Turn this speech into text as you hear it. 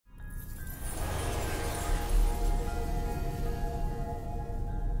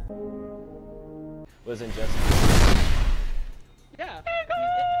was injustice. Yeah.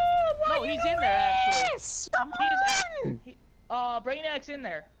 He's in there actually. Brainiac's in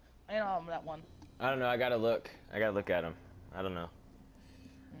there. I know that one. I don't know. I gotta look. I gotta look at him. I don't know.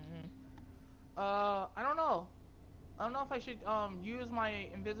 I don't know. I don't know if I should use my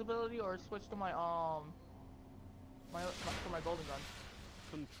invisibility or switch to my for my golden gun.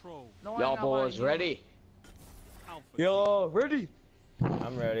 Control. No, Y'all boys ready? Yo, ready?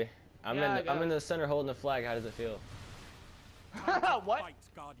 I'm ready. I'm in the center holding the flag. How does it feel? What?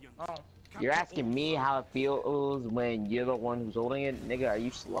 Oh. You're asking me how it feels when you're the one who's holding it? Nigga, are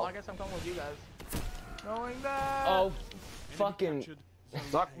you slow? Well, I guess I'm coming with you guys. Knowing that. Oh, fucking.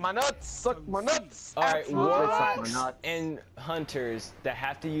 Suck my nuts! Suck my nuts! Alright, warlocks nuts. and hunters that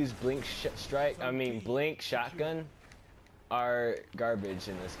have to use blink shotgun are garbage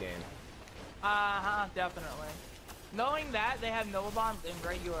in this game. Definitely. Knowing that they have Nova bombs and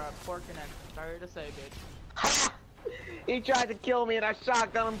Gray, you are a pork and a sorry to say, bitch. He tried to kill me and I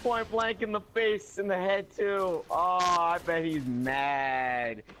shotgun him point blank in the face, in the head too. Oh, I bet he's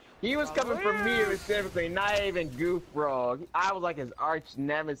mad. He was coming for me specifically, not even Goof Bro. I was like his arch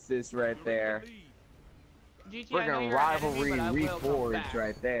nemesis right there. Freaking rivalry reforged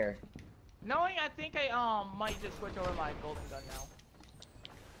right there. Knowing, I think I might just switch over my golden gun now.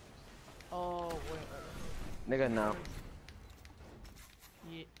 Oh wait. Nigga, no.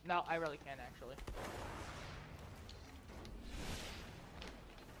 Yeah, no, I really can't actually.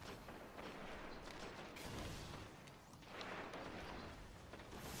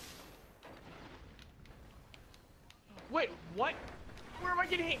 Wait, what? Where am I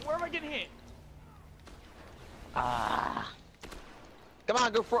getting hit? Where am I getting hit? Ah. Come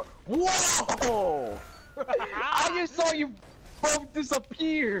on, go for. Whoa! I just saw you both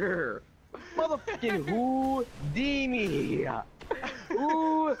disappear. Motherfucking Houdini.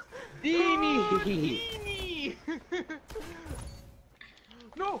 Houdini. Houdini.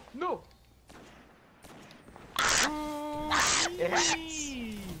 No, no.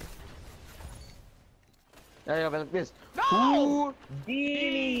 Houdini. There you go, this. No!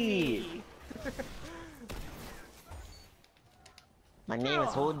 Houdini. My name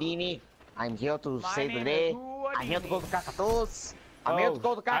is Houdini. I'm here to save the day. I'm here to go to Cactus. I'm here to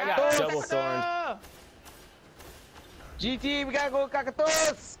go to Cactus. I got double thorn. GT, we gotta go to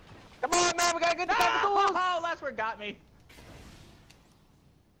Cactus. Come on, man, we gotta get to Cactus. Oh, that's where it got me.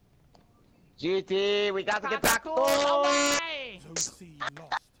 GT, we got to get Cactus.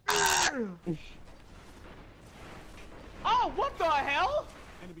 Oh, what the hell?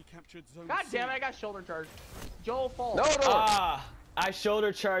 Enemy captured zone God C. damn it, I got shoulder charge. Joel falls. No. Ah, I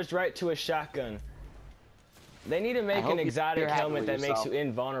shoulder charged right to a shotgun. They need to make an exotic helmet that makes you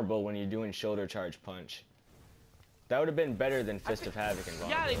invulnerable when you're doing shoulder charge punch. That would have been better than Fist of Havoc and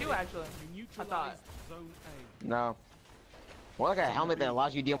Yeah, they do actually. I thought. Zone A. No. Well, like a helmet that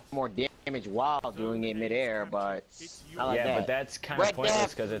allows you to deal more damage while doing it midair, but I like that. But that's kind of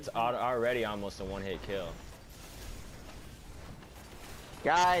pointless because it's already almost a one-hit kill.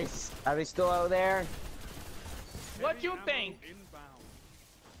 Guys, are they still out there? What you think?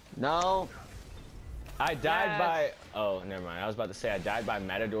 No. I died by. Oh, never mind. I was about to say I died by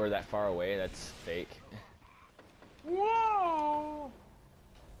Matador that far away. That's fake. Whoa!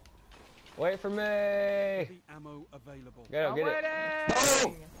 Wait for me. The ammo available. Go get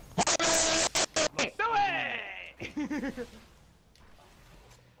it. Do it!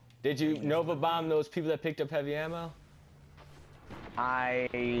 Did you Nova bomb those people that picked up heavy ammo? I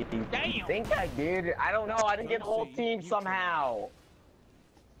think I did. I don't know. I didn't get the whole team somehow.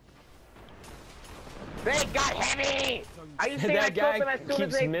 They got heavy! Are you saying That guy as soon keeps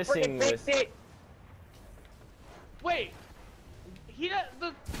as they missing fixed this. it? Wait.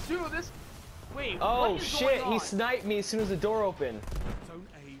 This. Wait. Oh what is shit! going on? He sniped me as soon as the door opened. Zone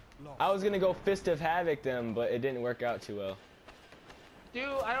A lost. I was gonna go Fist of Havoc them, but it didn't work out too well. Dude,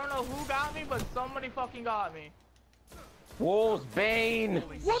 I don't know who got me, but somebody fucking got me. Wolf's Bane!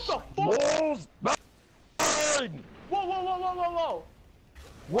 What the fuck? Wolf's Bane! Whoa, whoa, whoa, whoa, whoa, whoa!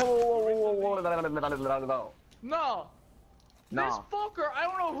 Whoa! No. No. This fucker, I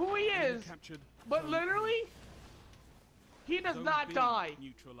don't know who he is, Captured but zone literally, he does Zone not B die.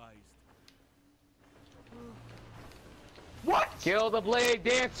 Neutralized. What? Kill the Blade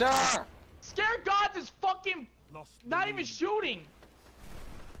Dancer! Scared Gods is fucking Lost the not even lead. shooting.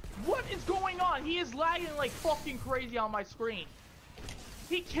 What is going on? He is lagging like fucking crazy on my screen.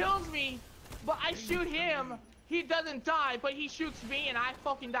 He kills me, but I shoot him. He doesn't die, but he shoots me and I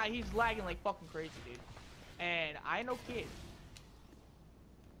fucking die. He's lagging like fucking crazy, dude. And I no kid.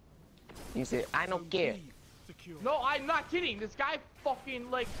 You said, I don't care. Secure. No, I'm not kidding. This guy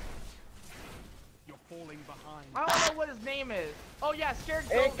fucking like. Your falling behind. I don't know what his name is. Oh yeah, Scared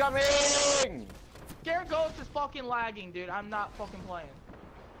Ghost. Incoming! Scared Ghost is fucking lagging, dude. I'm not fucking playing.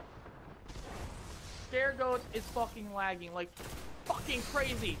 Scared Ghost is fucking lagging, like fucking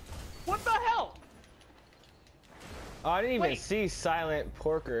crazy. What the hell? Oh, I didn't even see Silent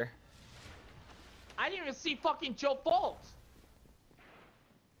Porker. I didn't even see fucking Joe Bolt.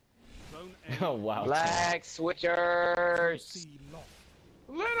 Zone A. Oh wow. Black switchers! C lost.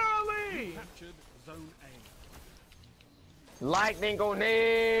 Literally. Captured Zone A. Lightning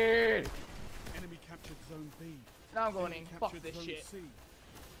grenade! Enemy captured Zone B. Now I'm going in. Enemy Fuck captured this Zone shit. C.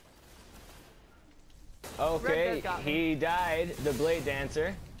 Okay, Red got me. he died. The Blade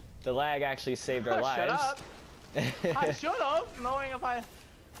Dancer. The lag actually saved our lives. Shut up. I should have, knowing if I.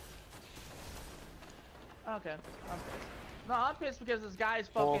 Okay, I'm pissed. No, I'm pissed because this guy's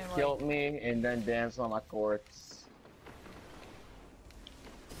Full fucking killed like. me and then danced on my corpse.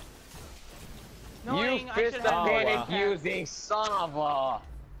 Knowing You I fist should the have. panic wow. using son of a...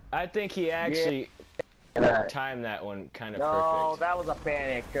 I think he actually Yeah. timed that one kind of No, perfect. that was a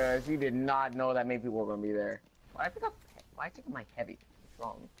panic because he did not know that many people were gonna be there. Why I think my heavy? What's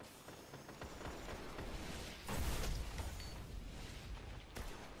wrong?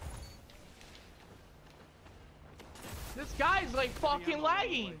 This guy's like fucking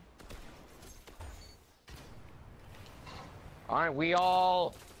lagging. Aren't we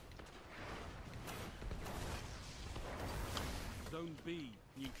all? Zone B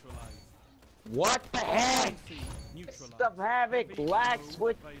neutralized. What the heck? C neutralized. Fist of havoc, Heavy black ammo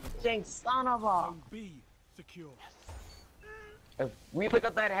switching son of a... Zone B secure. If we pick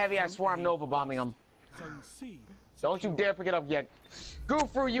up that heavy, I swear I'm Nova bombing him. Zone C. Don't you dare pick it up yet.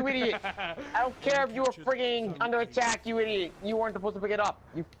 Goofer, you idiot! I don't care if you were frigging under attack, you idiot. You weren't supposed to pick it up,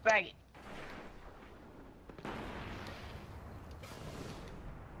 you faggot.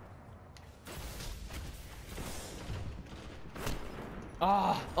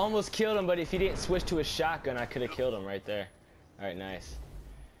 Oh, almost killed him, but if he didn't switch to a shotgun, I could have killed him right there. All right, nice.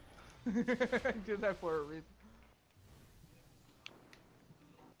 Did that for a reason.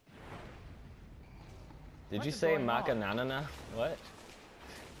 Did What you is say going on? Makananana? What?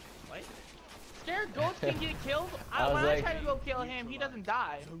 What? Scared Ghost can get killed. I was When like- I try to go kill him, he doesn't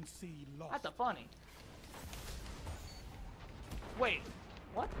die. Zone C lost. That's a funny. Wait,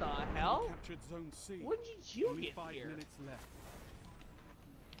 what the hell? Captured Zone C. When did you Only get 5 here? minutes left.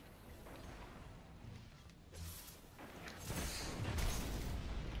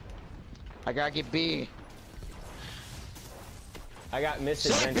 I gotta get B. I got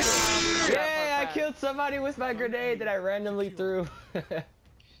misadventure. Yeah, I killed somebody with my grenade that I randomly threw.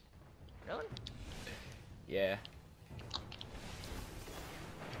 Really? Yeah.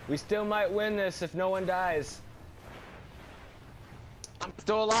 We still might win this if no one dies. I'm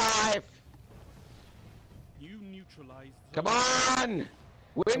still alive. You neutralized. Come on.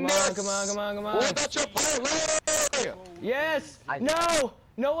 Win Come this. on, come on, come on, come on. What about your parlay? Yes! No!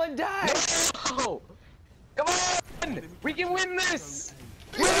 No one died! No. Come on. We can win this.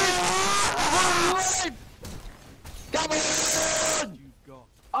 Zone Yeah! Come A. on. You've got.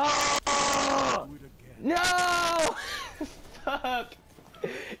 Oh. Would again. No! Fuck!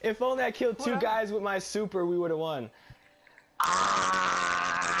 If only I killed two guys with my super, we would have won.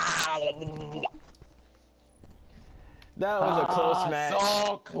 Ah. That was a close match.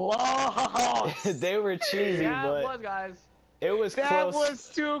 So close. They were cheesy, Yeah, it but was, guys. it was That close. was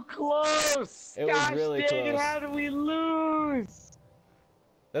too close. It was Gosh really dang it, close. how did we lose?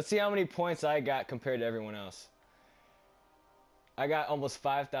 Let's see how many points I got compared to everyone else. I got almost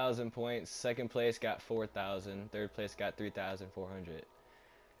 5,000 points. Second place got 4,000. Third place got 3,400.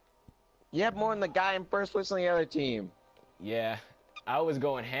 You have more than the guy in first place on the other team. Yeah, I was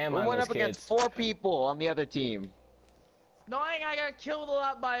going ham We on went those up against kids. 4 people on the other team. Knowing I got killed a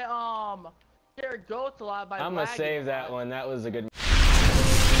lot by Scared Ghost a lot by I'm gonna lagging save a that lot. one. That was a good.